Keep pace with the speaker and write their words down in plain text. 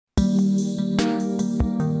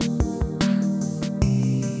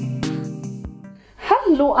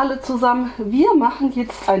Hallo alle zusammen, wir machen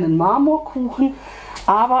jetzt einen Marmorkuchen,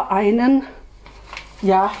 aber einen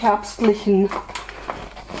ja, herbstlichen,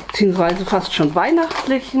 beziehungsweise fast schon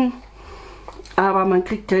weihnachtlichen. Aber man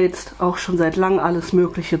kriegt ja jetzt auch schon seit langem alles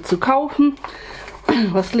Mögliche zu kaufen,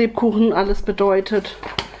 was Lebkuchen alles bedeutet.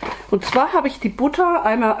 Und zwar habe ich die Butter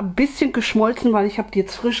einmal ein bisschen geschmolzen, weil ich habe die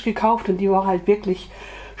jetzt frisch gekauft und die war halt wirklich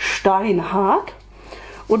steinhart.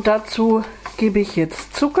 Und dazu gebe ich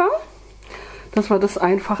jetzt Zucker, dass wir das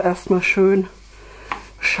einfach erstmal schön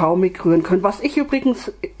schaumig rühren können. Was ich übrigens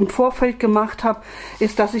im Vorfeld gemacht habe,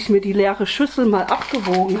 ist, dass ich mir die leere Schüssel mal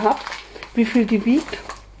abgewogen habe, wie viel die wiegt.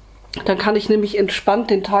 Dann kann ich nämlich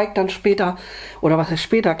entspannt den Teig dann später, oder was heißt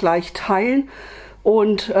später, gleich teilen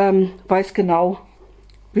und weiß genau,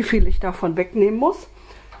 wie viel ich davon wegnehmen muss.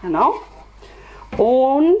 Genau.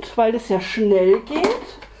 Und weil das ja schnell geht,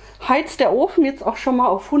 heizt der Ofen jetzt auch schon mal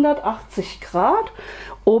auf 180 Grad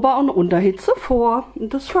Ober- und Unterhitze vor.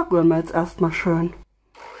 Und das verrühren wir jetzt erstmal schön.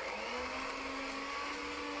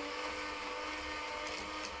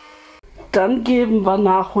 Dann geben wir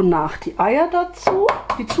nach und nach die Eier dazu.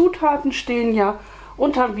 Die Zutaten stehen ja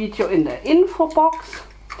unter dem Video in der Infobox.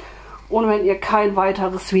 Und wenn ihr kein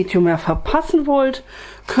weiteres Video mehr verpassen wollt,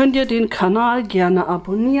 könnt ihr den Kanal gerne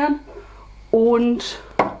abonnieren und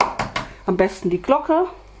am besten die Glocke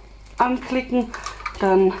anklicken.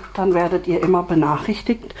 Dann werdet ihr immer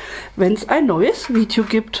benachrichtigt, wenn es ein neues Video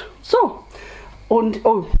gibt. So, und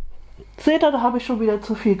oh, seht ihr, da habe ich schon wieder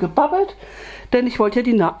zu viel gebabbelt, denn ich wollte ja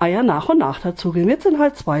die Eier nach und nach dazugeben. Jetzt sind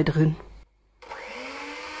halt 2 drin.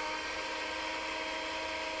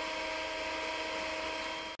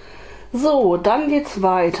 So, dann geht es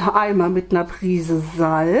weiter. Einmal mit einer Prise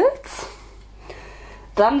Salz,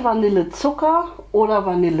 dann Vanillezucker oder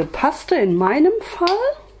Vanillepaste in meinem Fall.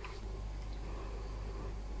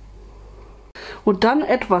 Und dann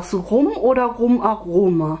etwas Rum oder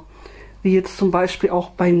Rumaroma, wie jetzt zum Beispiel auch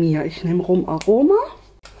bei mir. Ich nehme Rumaroma.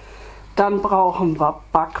 Dann brauchen wir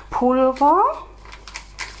Backpulver.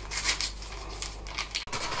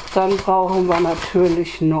 Dann brauchen wir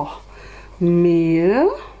natürlich noch Mehl.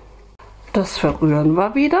 Das verrühren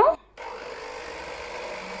wir wieder.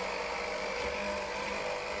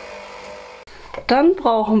 Dann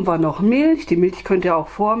brauchen wir noch Milch. Die Milch könnt ihr auch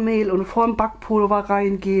vor Mehl und vor dem Backpulver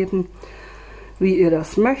reingeben, wie ihr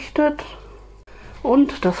das möchtet.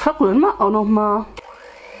 Und das verrühren wir auch noch mal.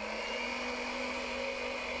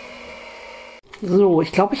 So,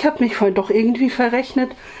 ich glaube, ich habe mich vorhin doch irgendwie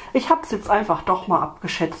verrechnet. Ich habe es jetzt einfach doch mal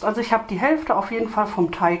abgeschätzt. Also ich habe die Hälfte auf jeden Fall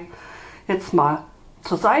vom Teig jetzt mal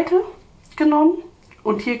zur Seite genommen.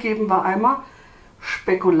 Und hier geben wir einmal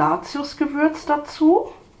Spekulatiusgewürz dazu.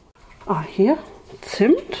 Ah, hier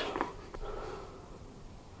Zimt.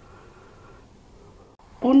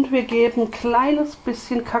 Und wir geben ein kleines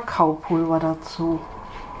bisschen Kakaopulver dazu.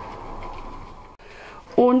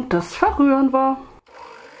 Und das verrühren wir.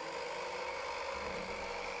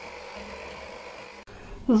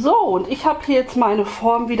 So, und ich habe hier jetzt meine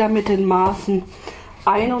Form wieder mit den Maßen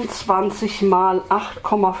 21 x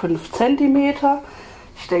 8,5 cm.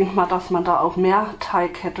 Ich denke mal, dass man da auch mehr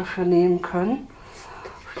Teig hätte für nehmen können.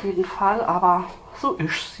 Auf jeden Fall, aber so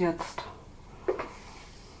ist es jetzt.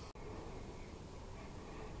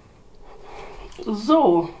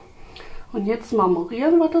 So, und jetzt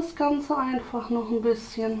marmorieren wir das Ganze einfach noch ein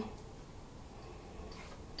bisschen.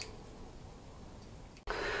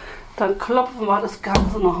 Dann klopfen wir das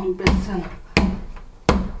Ganze noch ein bisschen,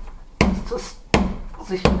 dass das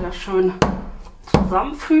sich wieder schön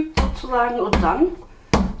zusammenfügt sozusagen. Und dann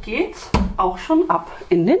geht's auch schon ab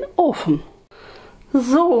in den Ofen.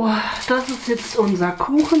 So, das ist jetzt unser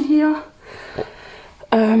Kuchen hier.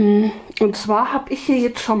 Und zwar habe ich hier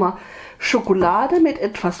jetzt schon mal Schokolade mit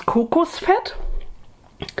etwas Kokosfett.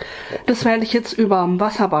 Das werde ich jetzt über dem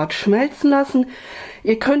Wasserbad schmelzen lassen.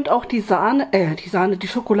 Ihr könnt auch die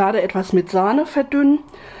Schokolade etwas mit Sahne verdünnen.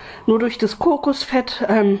 Nur durch das Kokosfett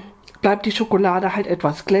bleibt die Schokolade halt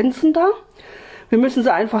etwas glänzender. Wir müssen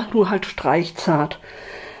sie einfach nur halt streichzart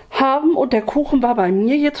haben. Und der Kuchen war bei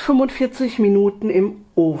mir jetzt 45 Minuten im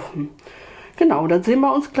Ofen. Genau, dann sehen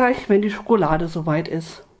wir uns gleich, wenn die Schokolade soweit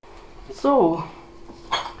ist. So.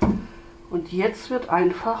 Und jetzt wird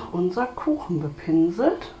einfach unser Kuchen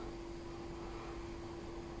bepinselt.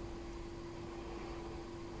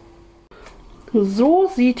 So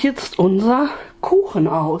sieht jetzt unser Kuchen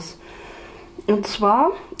aus. Und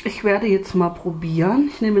zwar, ich werde jetzt mal probieren.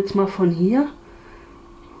 Ich nehme jetzt mal von hier,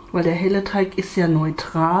 weil der helle Teig ist ja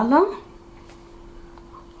neutraler.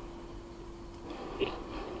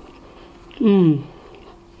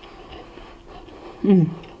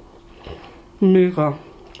 Mega.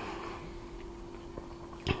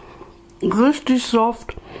 Richtig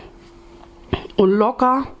soft und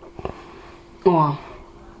locker. Oh,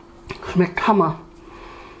 schmeckt Hammer.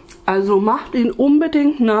 Also macht ihn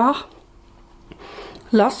unbedingt nach.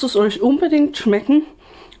 Lasst es euch unbedingt schmecken.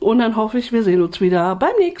 Und dann hoffe ich, wir sehen uns wieder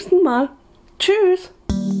beim nächsten Mal. Tschüss!